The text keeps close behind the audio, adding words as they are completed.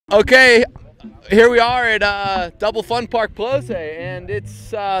Okay, here we are at double Funpark Plose, and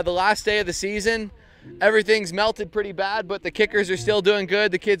it's the last day of the season. Everything's melted pretty bad, but the kickers are still doing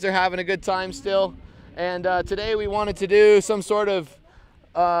good. The kids are having a good time still. And today we wanted to do some sort of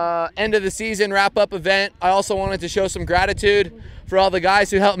end of the season wrap-up event. I also wanted to show some gratitude for all the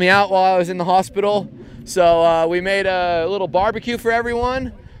guys who helped me out while I was in the hospital. So we made a little barbecue for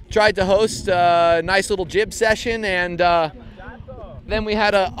everyone, tried to host a nice little jib session, and then we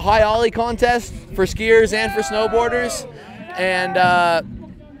had a high ollie contest for skiers and for snowboarders. And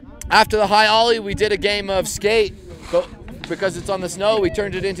after the high ollie, we did a game of skate, but because it's on the snow, we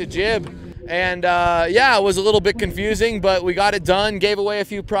turned it into jib. And yeah, it was a little bit confusing, but we got it done, gave away a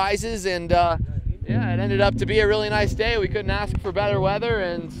few prizes, and yeah, it ended up to be a really nice day. We couldn't ask for better weather,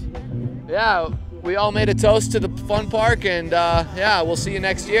 and yeah, we all made a toast to the fun park, and yeah, we'll see you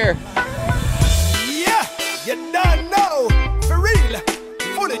next year. Yeah, you don't know, for real,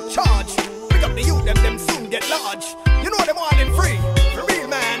 fully charged. Pick up the youth, them soon get large. You know them all in free, for real,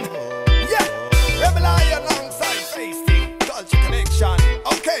 man. Yeah, Rebel Eye alongside Feisty, Culture Connection.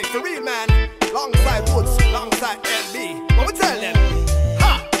 Okay, for real, man. Alongside Woods, alongside LB. What we tell them?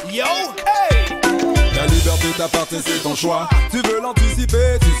 Ha, yo, hey. La liberté t'appartient, c'est ton choix. Tu veux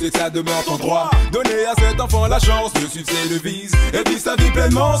l'anticiper, tu sais que ça demeure ton droit. Donner à cet enfant la chance de suivre ses devises et vivre sa vie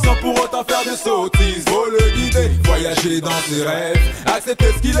pleinement sans pour autant faire de sottises. Faut le guider, voyager dans ses rêves, accepter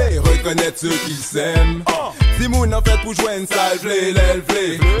ce qu'il est, reconnaître ceux qu'il s'aime. Si moun en fait pour joindre ça, l'élève,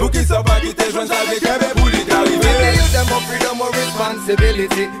 pour qu'il soit pas quitter, joindre avec un bébé pour lui arriver. Make you them more freedom, more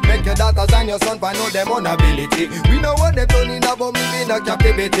responsibility. Make your daughters and your sons find out them own ability. We know what they're turning about me in a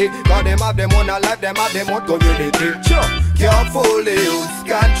captivity. Cause them have them own life, them have them own community. Sure, can't fool the youths,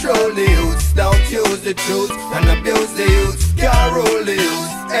 control the youths. Don't use the truth and abuse the youths. Can't rule the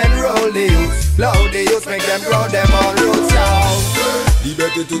youths, enroll the youths. Loud the youths, make them grow them on roots out.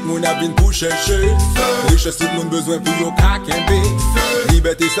 Liberté, tout le monde a venu pour chercher. Richesse, tout le monde besoin pour yon kakembe.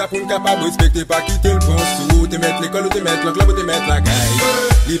 Liberté, ça pour capable respecter, pas quitter le bon sou. Te mettre l'école ou te mettre le club ou te mettre la caille.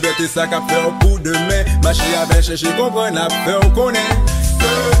 Liberté, ça qu'a fait pour demain. Marcher avec chercher, comprendre, la fait on connaît.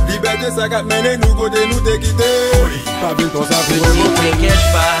 Liberté, ça qu'a mené nous côté, nous t'es quitté. Pas vite comme ça pour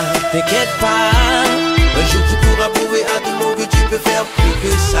T'inquiète pas. Un jour tu pourras prouver à tout le monde que tu peux faire plus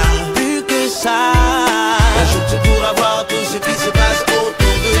que ça. Plus que ça. Un jour tu pourras voir tout ce qui se passe autour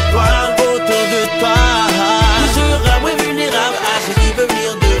de toi. Autour de toi. Tu seras moins vulnérable à ce qui peut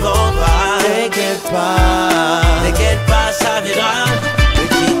venir devant toi. T'inquiète pas, ça viendra.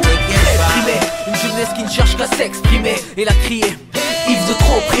 T'inquiète pas. Une jeunesse qui ne cherche qu'à s'exprimer et la crier. Yves de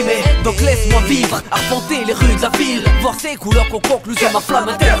trop primé, donc laisse-moi vivre, arpenter les rues de la ville, voir ces couleurs qu'on conclusion ma flamme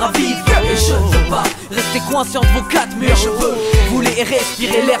interravive. Et je ne veux pas rester coincé entre vos quatre murs. Je veux voler et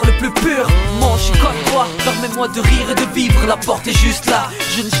respirer l'air le plus pur. Manger comme toi, permets-moi de rire et de vivre. La porte est juste là,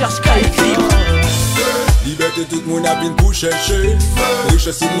 je ne cherche qu'à être libre. Liberté, tout le monde a venu pour chercher.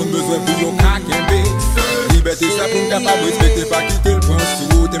 Richesse, tout le monde besoin pour yon kakembe. Liberté, ça pour capable respecter, pas quitter le point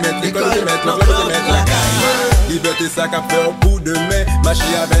sous. Te mettre l'école, te mettre le club, te mettre la caille. Liberté, ça qu'a fait pour demain. Marcher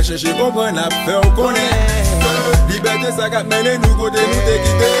avec chercher, comprendre, la fait on connaît. Liberté, ça qu'a mené nous côté, nous t'es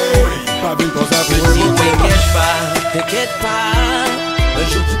quitté. Pas vite comme ça pour T'inquiète pas. Un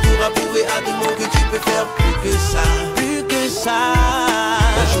jour tu pourras prouver à tout le monde que tu peux faire plus que ça. Plus que ça.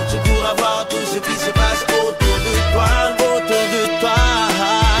 Un jour tu pourras voir tout ce qui se passe autour de toi. Autour de toi.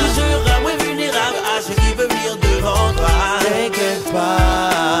 Tu seras moins vulnérable à ce qui peut venir devant toi.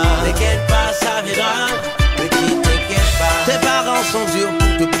 T'inquiète pas, ça viendra. Petit, t'inquiète pas. Tes parents sont durs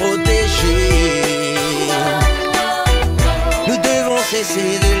pour te protéger. Nous devons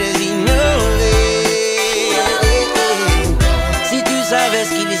cesser de les ignorer. Si tu savais ce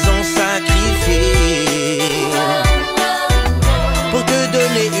qu'ils ont sacrifié pour te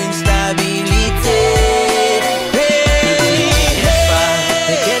donner une stabilité.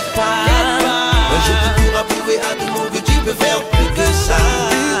 T'inquiète pas. Un jour tu pourras prouver à tout le monde que tu peux faire plus que ça.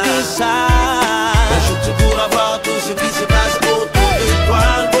 Un jour tu pourras voir tout ce qui se passe autour de toi.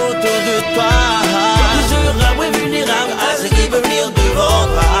 Autour de toi. Tu seras moins vulnérable à ce qui peut venir devant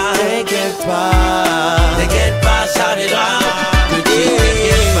toi. T'inquiète pas, ça viendra.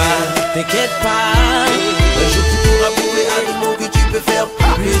 T'inquiète pas. Un jour tu pourras prouver à tout le monde que tu peux faire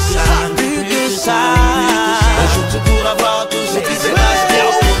plus que ça.